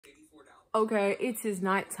Okay, it is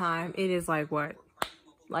nighttime. It is like what?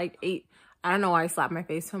 Like 8. I don't know why I slapped my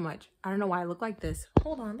face so much. I don't know why I look like this.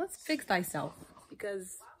 Hold on, let's fix thyself.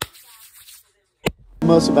 Because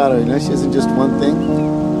Most about her, you know, she isn't just one thing.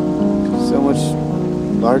 So much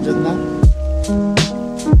larger than that.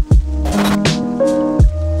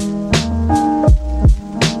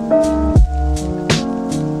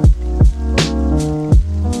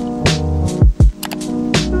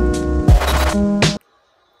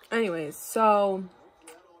 anyways, so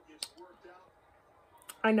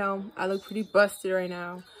I know I look pretty busted right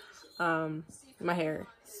now. My hair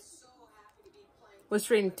was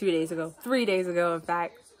straightened 2 days ago. 3 days ago, in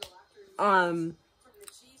fact.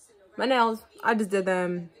 My nails, I just did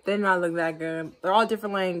them. They did not look that good. They're all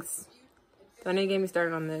different lengths. Don't even get me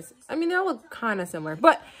started on this. I mean, they all look kind of similar,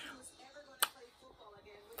 but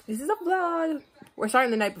this is a vlog. We're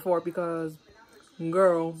starting the night before because,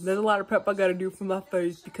 girl, there's a lot of prep I gotta do for my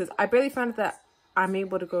face because I barely found out that I'm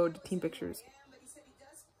able to go to Team Pictures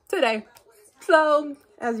today. So,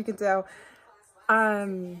 as you can tell,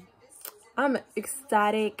 I'm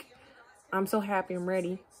ecstatic. I'm so happy. I'm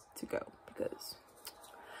ready to go because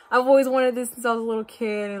I've always wanted this since I was a little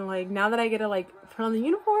kid, and like now that I get to like put on the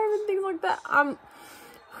uniform and things like that, I'm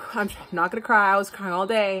not gonna cry. I was crying all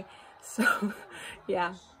day, so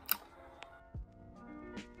yeah.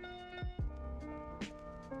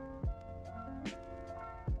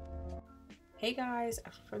 Hey guys,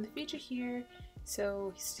 I'm from the future here.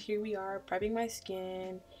 So here we are prepping my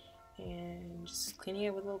skin and just cleaning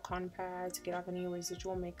it with a little cotton pad to get off any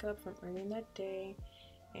residual makeup from earlier in that day.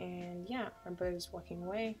 And yeah, my brother's walking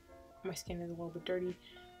away. My skin is a little bit dirty,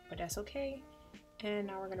 but that's okay. And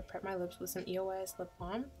now we're gonna prep my lips with some EOS lip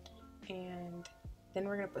balm, and then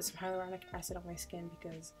we're gonna put some hyaluronic acid on my skin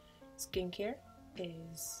because skincare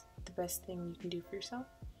is the best thing you can do for yourself.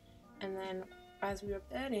 And then as we rub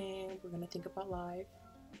that in, we're gonna think about life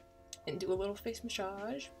and do a little face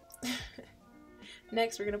massage.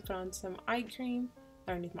 Next, we're gonna put on some eye cream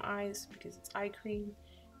underneath my eyes because it's eye cream,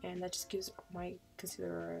 and that just gives my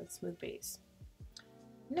concealer a smooth base.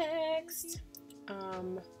 Next,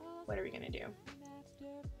 what are we gonna do?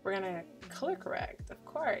 We're gonna color correct, of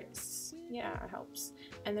course. Yeah, it helps.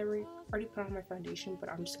 And then we already put on my foundation, but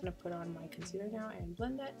I'm just gonna put on my concealer now and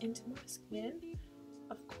blend that into my skin.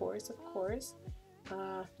 Of course.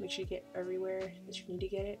 Make sure you get everywhere that you need to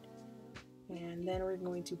get it. And then we're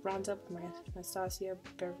going to bronze up with my Anastasia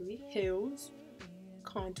Beverly Hills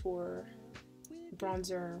contour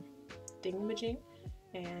bronzer thingamajig.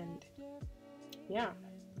 And yeah,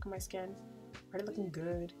 look at my skin. Already looking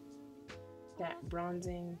good. That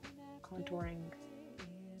bronzing, contouring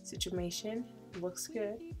situation looks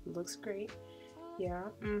good. Looks great. Yeah.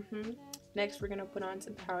 Next, we're gonna put on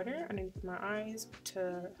some powder underneath my eyes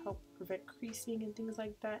to help prevent creasing and things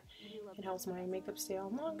like that. It helps my makeup stay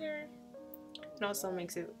on longer. It also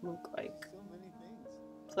makes it look like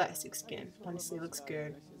plastic skin. Honestly, it looks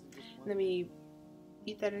good. And then we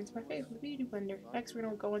beat that into my face with a beauty blender. Next, we're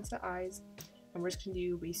gonna go into the eyes, and we're just gonna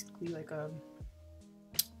do basically like a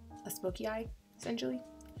smoky eye, essentially.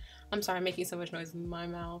 I'm sorry, I'm making so much noise in my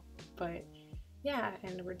mouth, but yeah.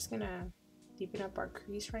 And we're just gonna deepen up our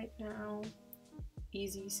crease right now.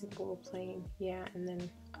 Easy, simple, plain. Yeah. And then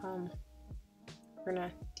we're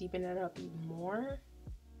gonna deepen it up even more.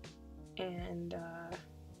 And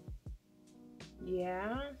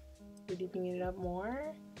yeah, we're deepening it up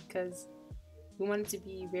more because we want it to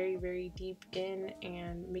be very, very deep in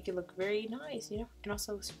and make it look very nice, you know. And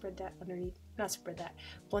also spread that underneath,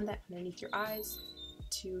 blend that underneath your eyes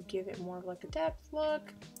to give it more of like a depth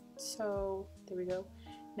look. So there we go.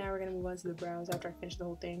 Now we're gonna move on to the brows after I finish the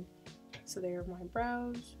whole thing. So there are my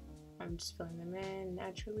brows. I'm just filling them in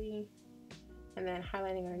naturally, and then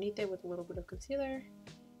highlighting underneath it with a little bit of concealer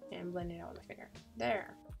and blend it out with my finger.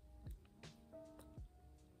 There.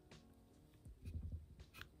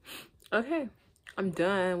 Okay, I'm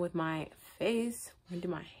done with my face. I'm gonna do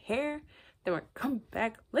my hair, then we'll come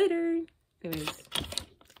back later. Anyways,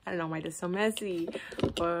 I don't know why this is so messy,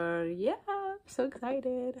 but yeah, I'm so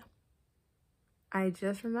excited. I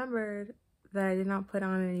just remembered that I did not put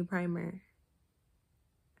on any primer,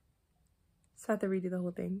 so I have to redo the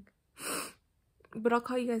whole thing. But I'll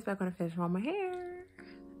call you guys back when I finish all my hair.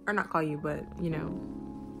 Or not call you, but you know,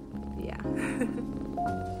 yeah.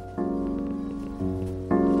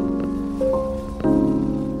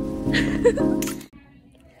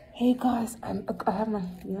 Hey guys, I have my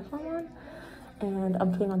uniform on, and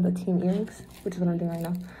I'm putting on the team earrings, which is what I'm doing right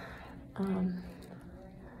now.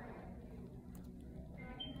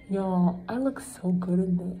 Y'all, I look so good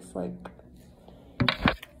in this. Like,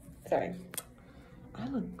 sorry, I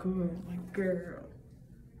look good, like girl.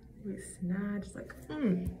 We snatched like,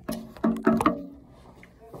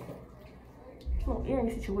 little earring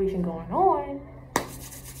situation going on.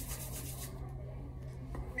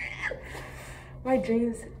 My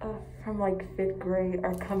dreams from like 5th grade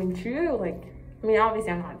are coming true. Like, I mean,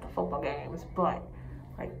 obviously I'm not at the football games, but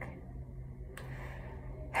like,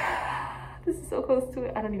 this is so close to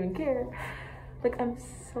it. I don't even care. Like, I'm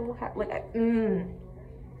so happy. Like,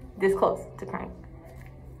 this close to crying.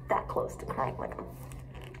 That close to crying. Like,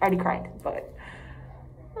 I already cried, but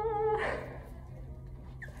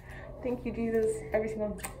thank you, Jesus. Every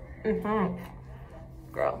single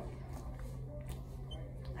girl.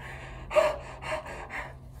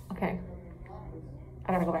 Okay,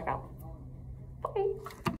 I gotta go back out. Bye.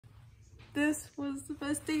 This was the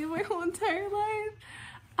best day of my whole entire life.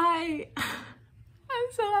 I'm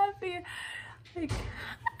so happy.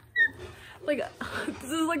 Like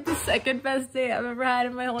this is like the second best day I've ever had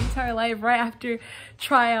in my whole entire life, right after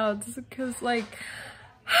tryouts, because like,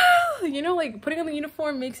 you know, like putting on the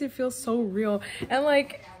uniform makes it feel so real, and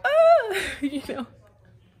like, you know,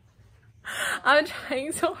 I'm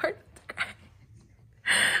trying so hard not to cry.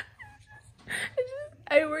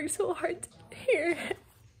 I worked so hard here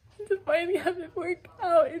to finally have it work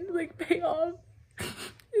out and like pay off.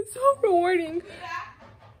 It's so rewarding.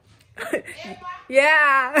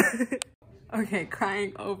 Yeah. Okay,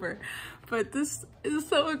 crying over. But this is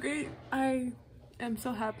so great. I am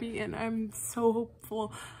so happy and I'm so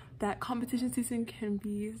hopeful that competition season can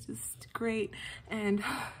be just great. And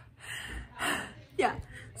yeah,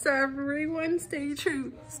 so everyone stay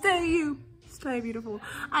true, stay you, stay beautiful.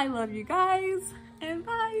 I love you guys, and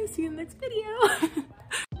bye. See you in the next video.